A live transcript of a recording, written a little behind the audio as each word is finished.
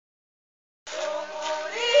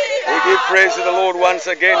give praise to the Lord once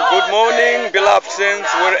again. Good morning, beloved saints,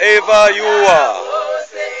 wherever you are.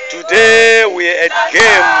 Today we are at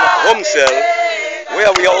Game Home Cell,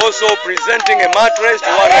 where we are also presenting a mattress to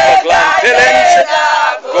one of our grandparents,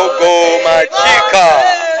 Gogo Machika.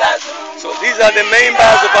 So these are the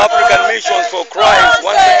members of African Missions for Christ,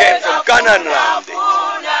 once again from Canaan land,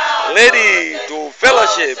 ready to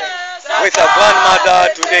fellowship with our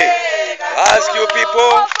grandmother today. I ask you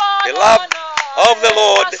people, beloved of the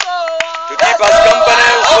Lord, to keep us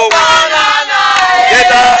company so we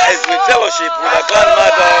together as we fellowship with our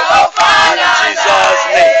grandmother in Jesus'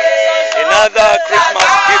 name. Another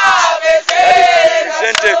Christmas gift that is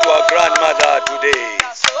presented to our grandmother today.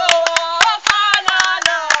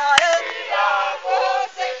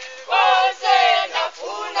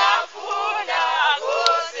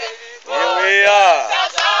 Here we are.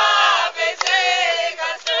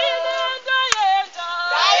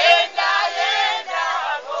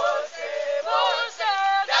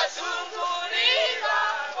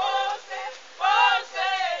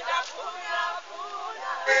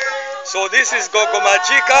 So this is Gogo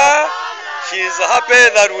Machika. She is happy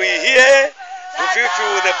that we're here to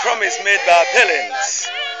fulfill the promise made by our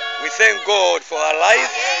parents. We thank God for her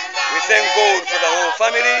life. We thank God for the whole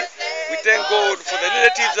family. We thank God for the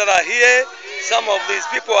relatives that are here. Some of these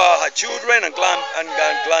people are her children and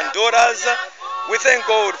granddaughters. We thank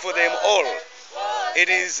God for them all.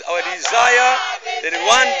 It is our desire that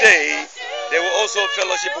one day they will also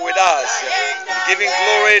fellowship with us, giving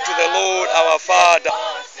glory to the Lord our Father.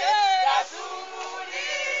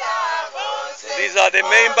 These are the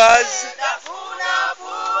members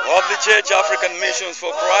of the Church African Missions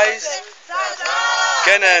for Christ,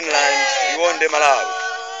 Canaan land, Iwonde, Malawi.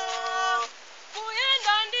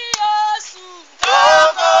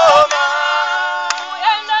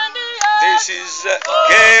 This is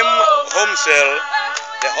Game Home Cell,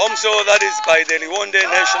 the home cell that is by the Liwonde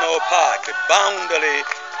National Park, the boundary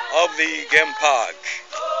of the game park.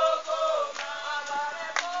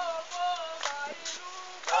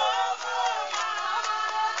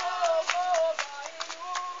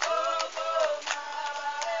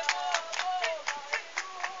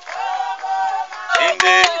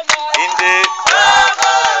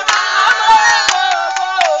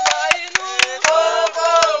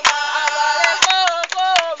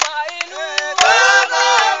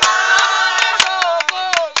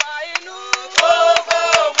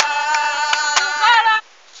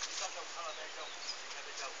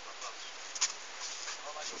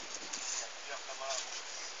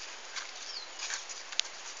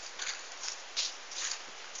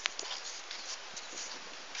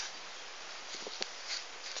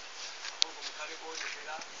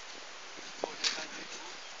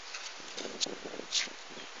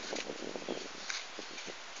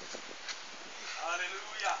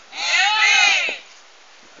 Hallelujah. Amen.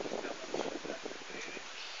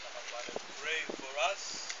 Pray for us.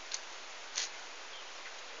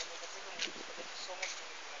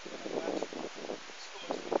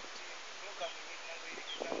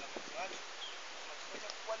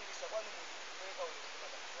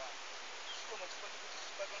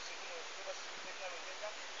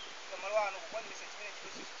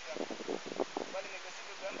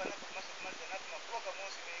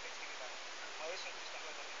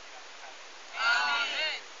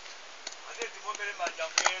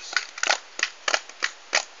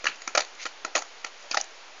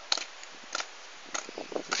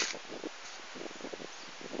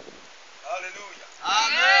 Hallelujah.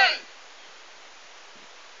 Amen.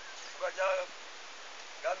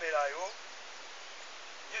 Gamerayo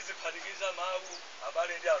yizipanikiza mawu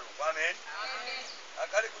abale ndi alungu. Amen.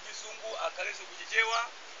 Akale kuchisungu akaleso kuchichewa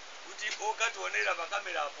kuti okationera pa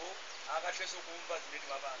kamera apo akateso kumva zimene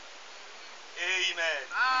mapanga. Amen.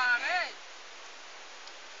 Amen.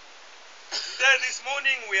 Today, this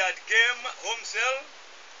morning, we are at Game Home Cell,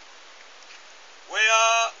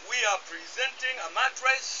 where we are presenting a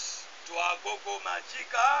mattress to our Gogo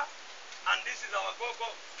Machika, and this is our Gogo.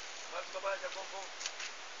 What's the matter, Gogo?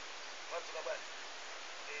 What's the matter?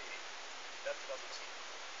 Hey, that's the matter.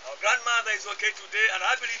 Our grandmother is okay today, and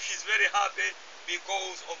I believe she's very happy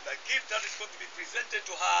because of the gift that is going to be presented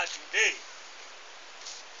to her today.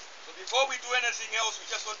 So before we do anything else, we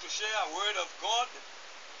just want to share a word of God.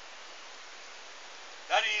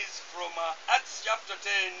 That is from Acts chapter 10,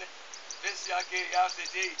 verse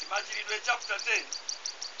 38. Machiridwe chapter 10,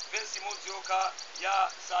 verse mozoka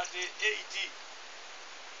ya 38.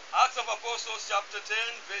 Acts of Apostles chapter 10,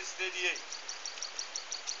 verse 38.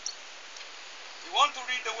 We want to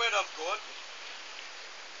read the word of God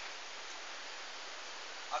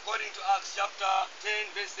according to Acts chapter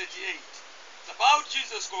 10, verse 38. about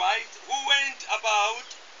Jesus Christ, who went about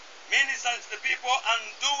ministering to the people and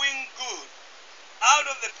doing good out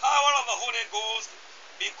of the power of the Holy Ghost,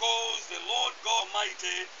 because the Lord God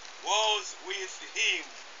Almighty was with him.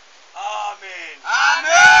 Amen.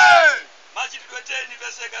 Amen. Machitidwe 10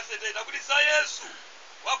 verse 13 akutisa Yesu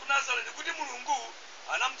wa ku Nazareti kuti Mulungu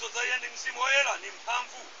anamudzoza iye ndi Mzimu Woyera ndi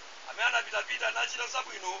mphamvu, amene anapitapita nachita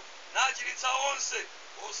zabwino nachiritsa onse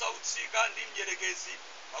osautsika ndi mdierekezi,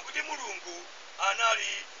 pakuti Mulungu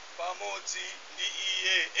anali pamodzi ndi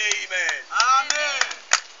iye. Amen. Amen.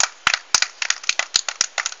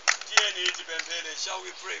 Shall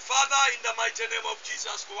we pray? Father, in the mighty name of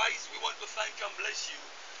Jesus Christ, we want to thank you and bless you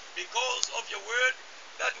because of your word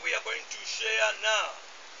that we are going to share now.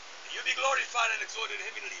 You be glorified and exalted,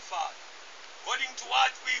 Heavenly Father. According to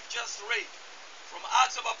what we've just read from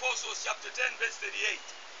Acts of Apostles chapter 10 verse 38,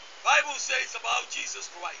 Bible says about Jesus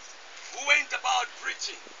Christ, who went about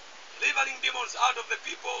preaching, delivering demons out of the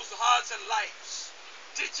people's hearts and lives,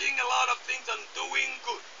 teaching a lot of things and doing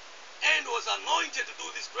good, and was anointed to do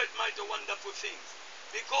these great, mighty, wonderful things,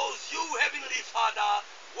 because you, Heavenly Father,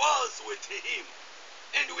 was with him.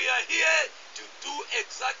 And we are here to do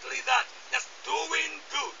exactly that, just doing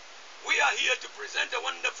good. We are here to present a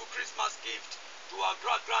wonderful Christmas gift to our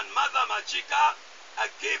grandmother Machika, a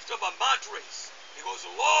gift of a mattress, because,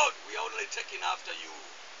 Lord, we are only taking after you.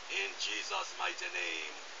 In Jesus' mighty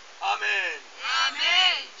name. Amen.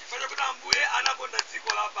 Amen.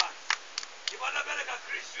 Ipadapereka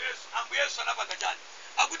Kristu Yesu, ambuye Yesu anapanga chani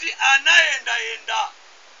akuti anayenda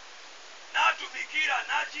natumikira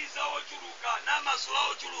nachiza ochuluka namasula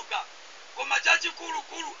ochuluka, koma chachikulu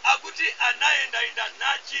akuti anayenda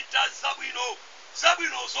nachita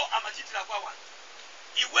zabwinozo amachitira kwa wanthu.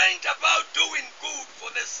 He went about doing good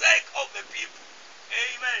for the sake of the people.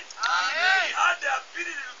 Amen. Amen. He had the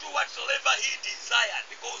ability to do whatsoever he desired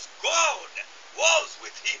because God was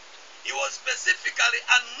with him. He was specifically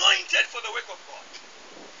anointed for the work of God.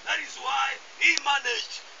 That is why he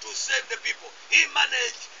managed to save the people. He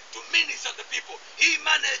managed to minister to the people. He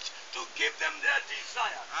managed to give them their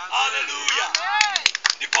desire. Hallelujah.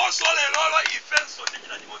 Ndiponso lero ifenso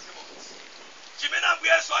tichita chimodzimodzi. Chimene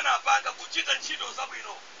ambuye Yesu anapanga kuchita ntchito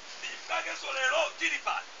zabwino, ndipakenso lero tili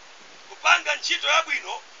pano kupanga ntchito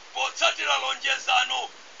yabwino potsatira lonjezano,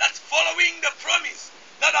 that's following the promise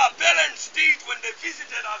that our parents did when they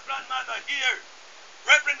visited our grandmother here.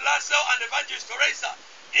 Reverend Lassell and Evangelist Teresa,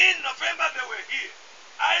 in November they were here.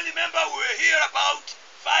 I remember we were here about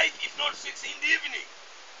 5, if not 6 in the evening.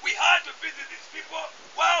 We had to visit these people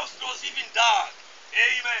whilst it was even dark.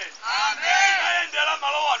 Amen. Amen. Ayendera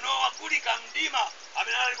malowa no akulika mdima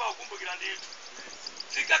amene alipo akumbukira ndithu.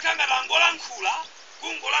 Zikakanga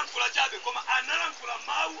kungolankhula chabe koma analankhula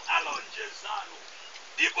mawu alonjezano.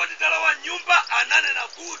 Ndipo titalawa nyumba ananena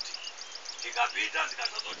kuti tikapita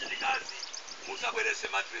zikasazochitikazi musabwerese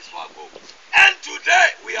mattress wako. And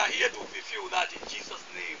today we are here to fulfill that in Jesus'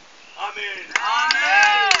 name. Amen.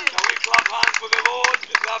 Amen. Shall we clap hands for the Lord?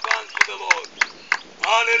 Clap hands for the Lord.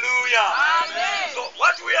 Hallelujah. Amen. So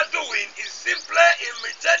what we are doing is simply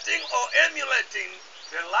imitating or emulating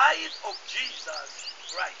the life of Jesus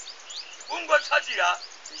Christ. Kungotsatira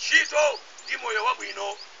ntchito ndi moyo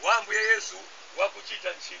wabwino wa Ambuye Yesu wakuchita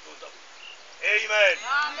ntchito zabwino. Amen.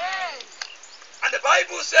 Amen. And the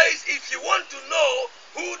Bible says if you want to know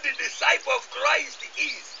who the disciple of Christ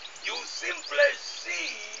is, you simply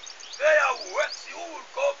see their works. You will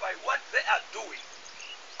go by what they are doing.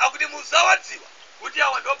 Akuti muzawadziwa kuti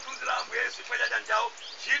awa ndophunzira Ambuye Yesu chifukwa cha njawo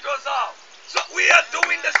ntchito zawo. So we are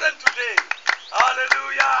doing the same today.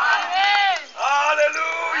 Hallelujah. Amen.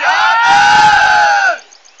 Hallelujah. Amen.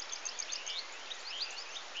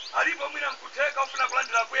 Alipo mwina mkuteka ufuna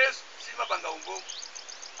kulandira kwa Yesu simapanga umbomu.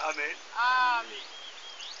 Amen. Amen.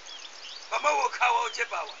 Mama wokawa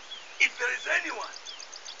ochepawa. If there is anyone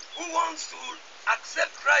who wants to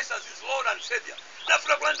accept Christ as his Lord and Savior,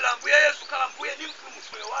 nafuna kulandira Ambuye Yesu kala mbuye ni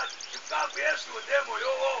mpulumutsi moyo wake. Chifukwa Ambuye Yesu ndiye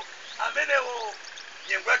moyo amenewo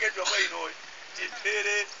nyengo yake ndiomwe inoyi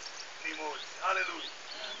tipere limodzi. Hallelujah.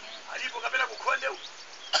 Alipo kapena kukhonde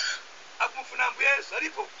akumufuna Ambuye Yesu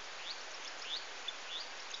alipo.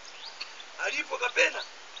 Alipo kapena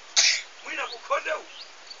mwina kukhonde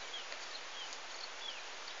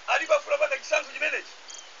alipo afuna panga chisankho chimenechi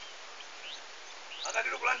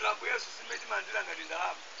akatero kulandira Ambuye Yesu simene timalandira ngati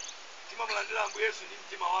ndalama. Timamulandira Ambuye Yesu ndi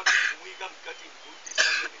mtima wake kumuyika mkati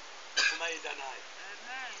mkubisa mmene kumayenda naye.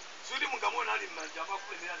 Sudi mungamona ali mmanja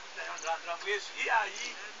amakulemera ndikulandira Ambuye Yesu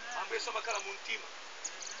iyayi Ambuye Yesu amakhala mu mtima.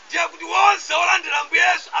 Ndiye kuti wonse olandira Ambuye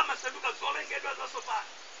Yesu amasanduka zolengedwa zatsopano.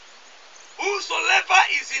 Whosoever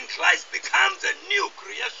is in Christ becomes a new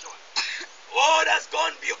creation. All has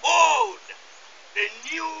gone, behold,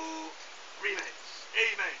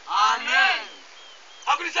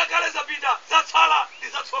 kuti zakale zapita zatsala ndi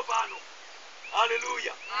zatsopano.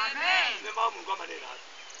 Haleluya. Amen. Ne mawu Mulungu amanena.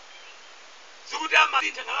 Sikuti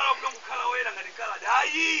amasintha ngalala kuti kukhala woyera ngati kaladi.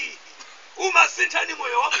 Ayi. Umasintha ni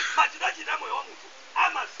moyo wa munthu. Machitachita moyo wa munthu.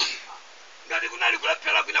 Amasintha. Ngati kunali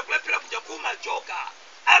kulephera kwina kulephera kuja kumachoka.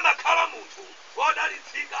 Amakhala munthu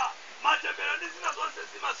wodalitsika. Matembera ndi zina zonse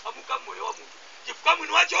zimasamuka moyo wa munthu. Chifukwa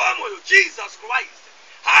mwini wacho wa moyo, Jesus Christ,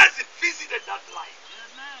 has visited that life.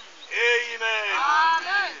 Amen.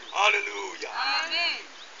 Amen. Hallelujah. Amen.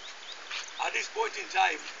 At this point in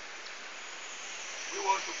time, we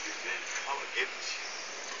want to present our gift.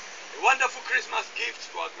 A wonderful Christmas gift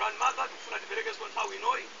to our grandmother. Tufuna tipereke how we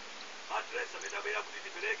know it. Mattress ametabera kuti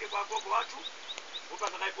tipereke kwa gogo watu.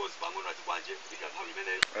 Upata kaipozi pamoja na chibanje kutika how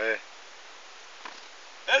imene.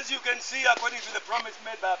 As you can see, according to the promise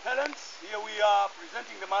made by our parents, here we are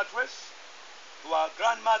presenting the mattress to our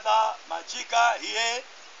grandmother Majika here.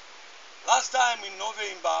 Last time in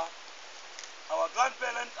November,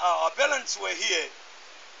 our parents were here,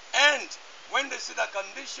 and when they see the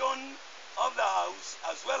condition of the house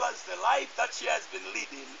as well as the life that she has been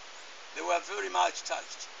leading, they were very much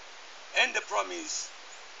touched, and they promised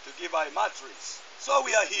to give her a mattress. So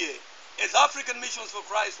we are here as African Missions for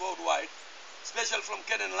Christ Worldwide, special from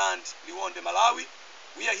Kenyan land, Liwonde, Malawi.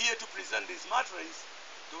 We are here to present this mattress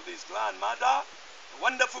to this grandmother, a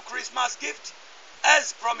wonderful Christmas gift,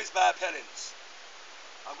 as promised by our parents.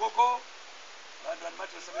 Agogo, London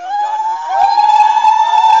mattress.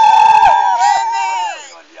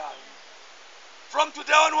 From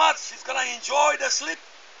today onwards, she's gonna enjoy the sleep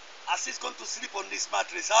as she's going to sleep on this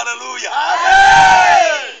mattress. Hallelujah.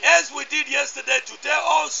 Amen. As we did yesterday, today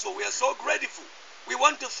also we are so grateful. We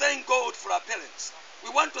want to thank God for our parents.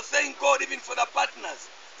 We want to thank God even for the partners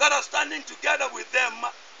that are standing together with them,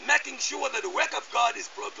 making sure that the work of God is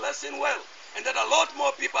progressing well, and that a lot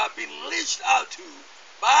more people have been reached out to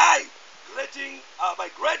by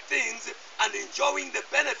great things and enjoying the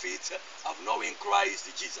benefits of knowing Christ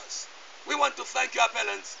Jesus. We want to thank your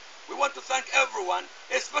parents. We want to thank everyone,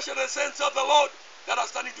 especially the saints of the Lord that are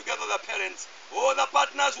standing together, the parents, all the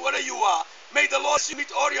partners, wherever you are. May the Lord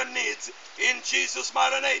meet all your needs in Jesus'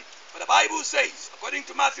 mighty name. For the Bible says, according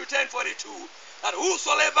to Matthew 10:42, that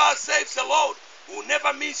whosoever saves the Lord will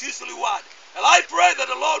never miss his reward. And I pray that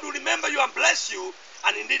the Lord will remember you and bless you,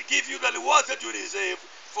 and indeed give you the rewards that you deserve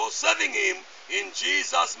for serving him. In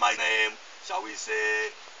Jesus' mighty name, shall we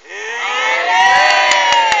say, Amen.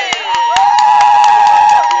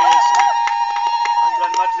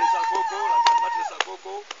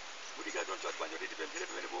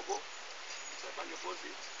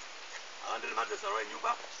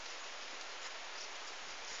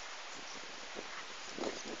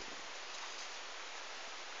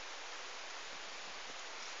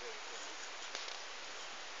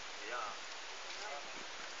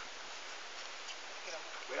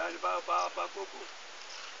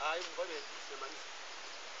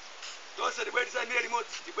 Don't the word is mere remote.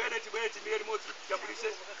 The word mere remote.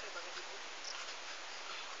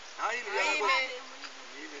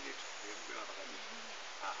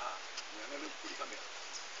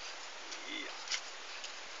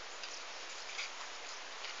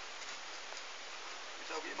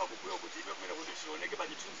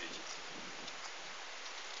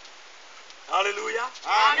 Hallelujah.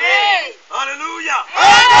 Amen. Hallelujah.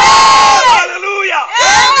 Amen. Hallelujah.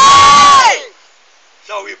 Amen.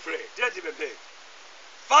 Shall we pray?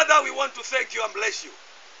 Father, we want to thank you and bless you.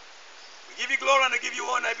 We give you glory and I give you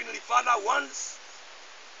honor, Heavenly Father. Once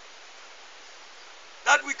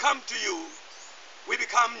that we come to you, we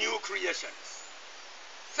become new creations.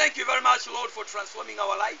 Thank you very much, Lord, for transforming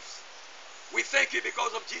our lives. We thank you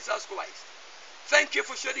because of Jesus Christ. Thank you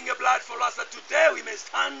for shedding your blood for us, that today we may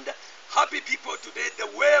stand happy people today the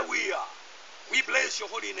way we are. We bless your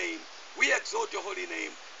holy name. We exalt your holy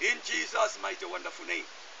name. In Jesus' mighty wonderful name.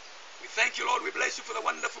 We thank you, Lord. We bless you for the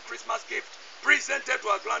wonderful Christmas gift presented to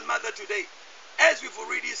our grandmother today. As we've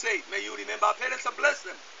already said, may you remember our parents and bless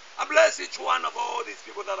them. And bless each one of all these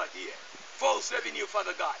people that are here for serving you,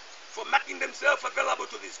 Father God, for making themselves available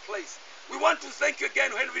to this place. We want to thank you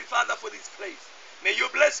again, Heavenly Father, for this place. May you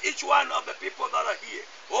bless each one of the people that are here,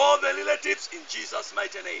 all the relatives, in Jesus'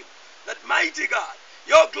 mighty name. That mighty God,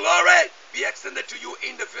 your glory be extended to you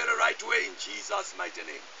in the very right way, in Jesus' mighty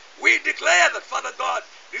name. We declare that, Father God,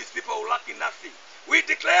 these people will lack in nothing. We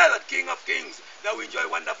declare that, King of Kings, that we enjoy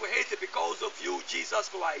wonderful health because of you, Jesus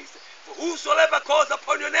Christ. For whosoever calls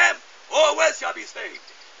upon your name, always shall be saved.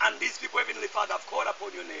 And these people, Heavenly Father, have called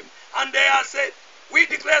upon your name, and they are saved. We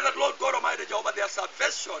declare that, Lord God Almighty Jehovah, their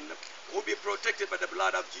salvation will be protected by the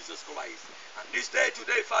blood of Jesus Christ. And this day,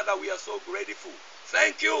 today, Father, we are so grateful.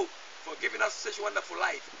 Thank you for giving us such a wonderful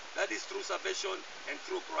life. That is through salvation and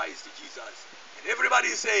through Christ Jesus. And everybody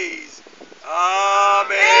says,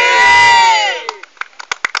 Amen.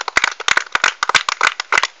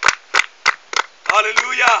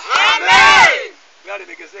 Hallelujah. Amen.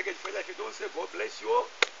 Don't say God bless you.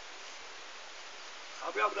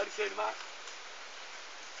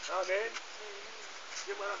 Amen.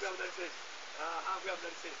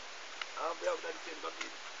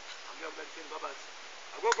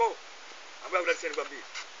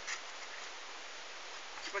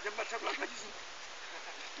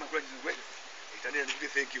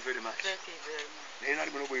 Thank you very much. Thank you very much.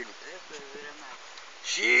 Thank you very much.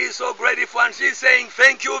 She is so grateful and she's saying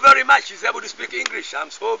thank you very much. She's able to speak English. I'm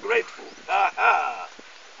so grateful.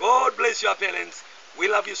 God bless your parents. We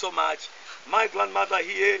love you so much. My grandmother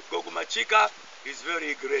here, Gogo Machika, is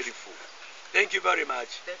very grateful. Thank you very much.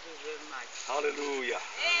 Thank you very much. Hallelujah.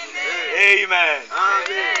 Amen. Amen.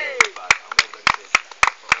 Amen.